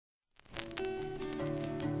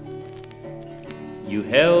You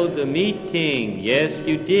held a meeting, yes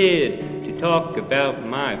you did, to talk about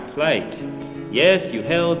my plight. Yes, you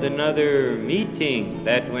held another meeting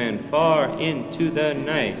that went far into the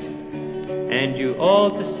night. And you all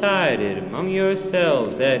decided among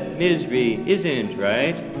yourselves that misery isn't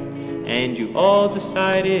right. And you all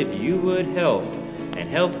decided you would help, and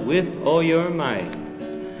help with all your might.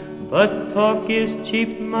 But talk is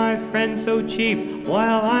cheap, my friend, so cheap,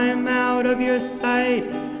 while I'm out of your sight.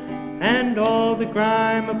 And all the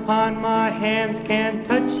grime upon my hands can't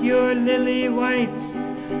touch your lily whites.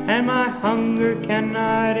 And my hunger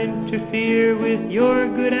cannot interfere with your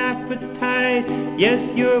good appetite. Yes,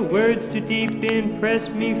 your words too deep impress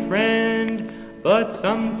me, friend, but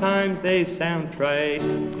sometimes they sound trite.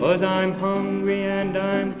 'Cause I'm hungry and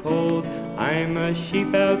I'm cold, I'm a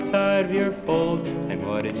sheep outside of your fold. And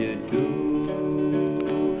what did you do?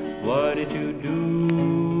 What did you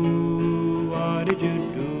do? What did you do?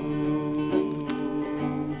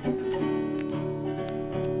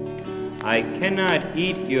 I cannot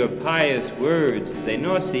eat your pious words, they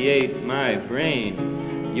nauseate my brain.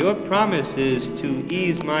 Your promises to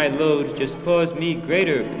ease my load just cause me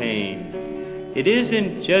greater pain. It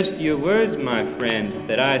isn't just your words, my friend,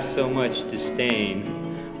 that I so much disdain,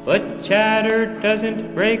 but chatter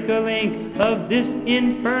doesn't break a link of this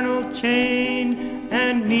infernal chain,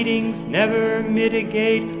 and meetings never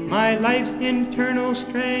mitigate my life's internal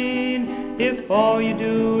strain. If all you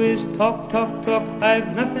do is talk, talk, talk,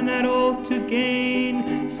 I've nothing at all to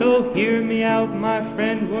gain. So hear me out, my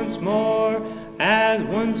friend, once more, as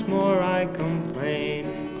once more I complain.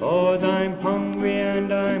 'Cause I'm hungry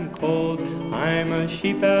and I'm cold, I'm a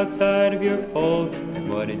sheep outside of your fold. And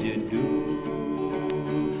what did you do?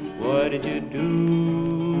 What did you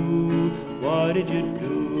do? What did you do?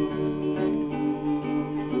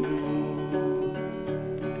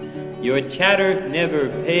 Your chatter never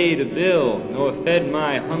paid a bill, nor fed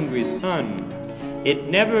my hungry son. It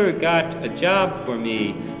never got a job for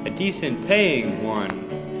me, a decent paying one.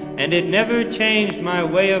 And it never changed my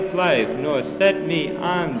way of life, nor set me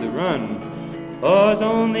on the run. 'Cause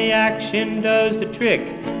only action does the trick,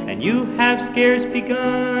 and you have scarce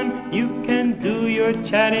begun. You can do your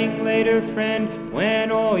chatting later, friend, when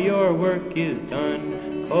all your work is done.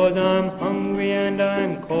 'Cause I'm hungry and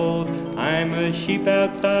I'm cold, I'm a sheep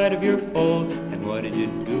outside of your fold. And what did you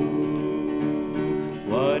do?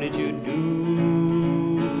 What did you do?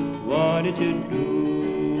 What did you do?